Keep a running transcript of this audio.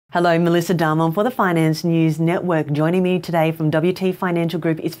Hello, Melissa Darmon for the Finance News Network. Joining me today from WT Financial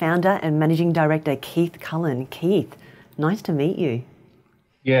Group is founder and Managing Director Keith Cullen. Keith, nice to meet you.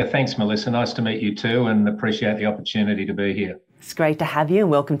 Yeah, thanks, Melissa. Nice to meet you too, and appreciate the opportunity to be here. It's great to have you and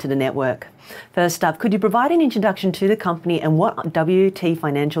welcome to the network. First up, could you provide an introduction to the company and what WT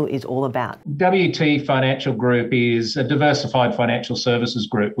Financial is all about? WT Financial Group is a diversified financial services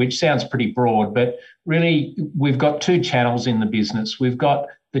group, which sounds pretty broad, but really we've got two channels in the business. We've got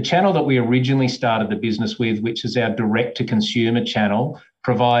the channel that we originally started the business with, which is our direct-to-consumer channel,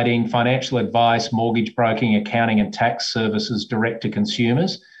 providing financial advice, mortgage broking, accounting and tax services direct to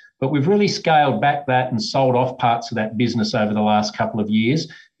consumers. But we've really scaled back that and sold off parts of that business over the last couple of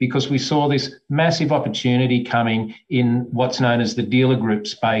years because we saw this massive opportunity coming in what's known as the dealer group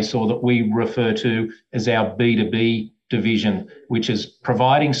space, or that we refer to as our B2B division, which is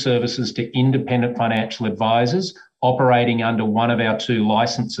providing services to independent financial advisors operating under one of our two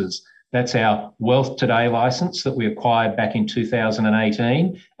licenses. That's our Wealth Today license that we acquired back in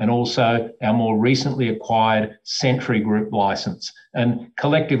 2018, and also our more recently acquired Sentry Group license. And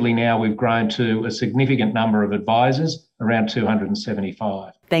collectively now we've grown to a significant number of advisors, around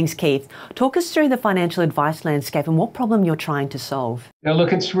 275. Thanks, Keith. Talk us through the financial advice landscape and what problem you're trying to solve. Now,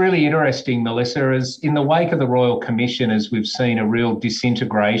 look, it's really interesting, Melissa, as in the wake of the Royal Commission, as we've seen a real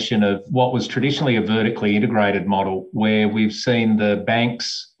disintegration of what was traditionally a vertically integrated model, where we've seen the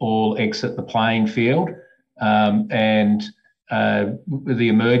banks all exit the playing field, and the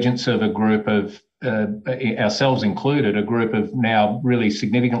emergence of a group of, ourselves included, a group of now really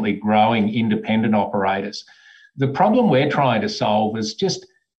significantly growing independent operators. The problem we're trying to solve is just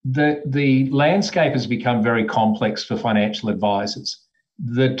the landscape has become very complex for financial advisors.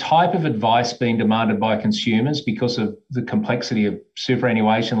 The type of advice being demanded by consumers, because of the complexity of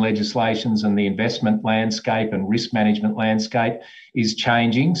superannuation legislations and the investment landscape and risk management landscape, is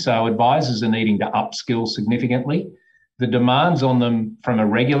changing. So advisors are needing to upskill significantly. The demands on them from a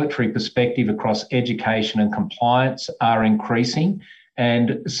regulatory perspective across education and compliance are increasing.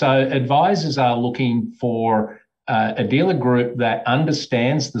 And so advisors are looking for a dealer group that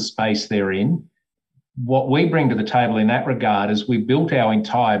understands the space they're in. What we bring to the table in that regard is we built our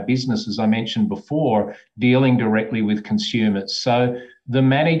entire business, as I mentioned before, dealing directly with consumers. So the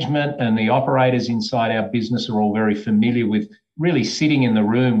management and the operators inside our business are all very familiar with really sitting in the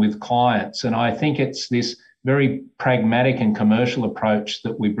room with clients. And I think it's this very pragmatic and commercial approach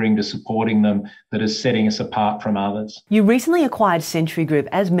that we bring to supporting them that is setting us apart from others. You recently acquired Sentry Group,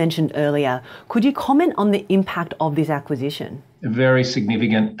 as mentioned earlier. Could you comment on the impact of this acquisition? A very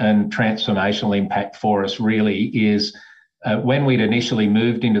significant and transformational impact for us really is when we'd initially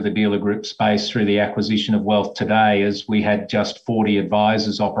moved into the dealer group space through the acquisition of Wealth Today, as we had just 40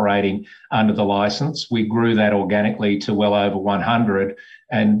 advisors operating under the license. We grew that organically to well over 100,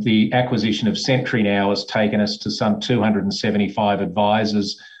 and the acquisition of Sentry now has taken us to some 275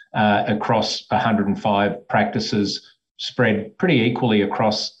 advisors across 105 practices spread pretty equally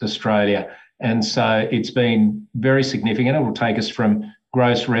across Australia. And so it's been very significant. It will take us from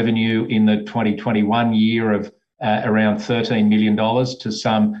gross revenue in the 2021 year of around $13 million to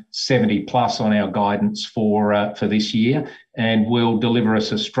some 70 plus on our guidance for this year, and will deliver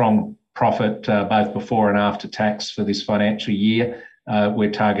us a strong profit both before and after tax for this financial year. We're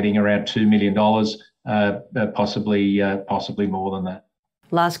targeting around $2 million, possibly more than that.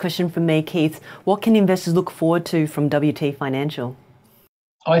 Last question from me, Keith. What can investors look forward to from WT Financial?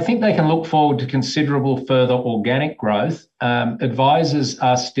 I think they can look forward to considerable further organic growth. Advisors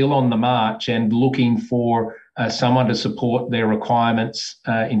are still on the march and looking for someone to support their requirements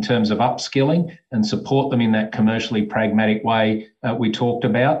in terms of upskilling and support them in that commercially pragmatic way we talked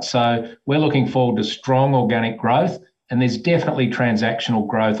about. So we're looking forward to strong organic growth, and there's definitely transactional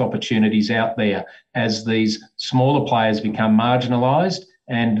growth opportunities out there as these smaller players become marginalised,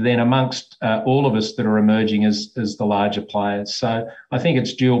 and then amongst all of us that are emerging as the larger players. So I think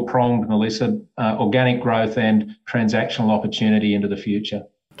it's dual-pronged, Melissa, organic growth and transactional opportunity into the future.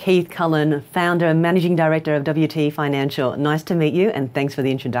 Keith Cullen, founder and Managing Director of WT Financial. Nice to meet you, and thanks for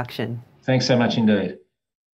the introduction. Thanks so much indeed.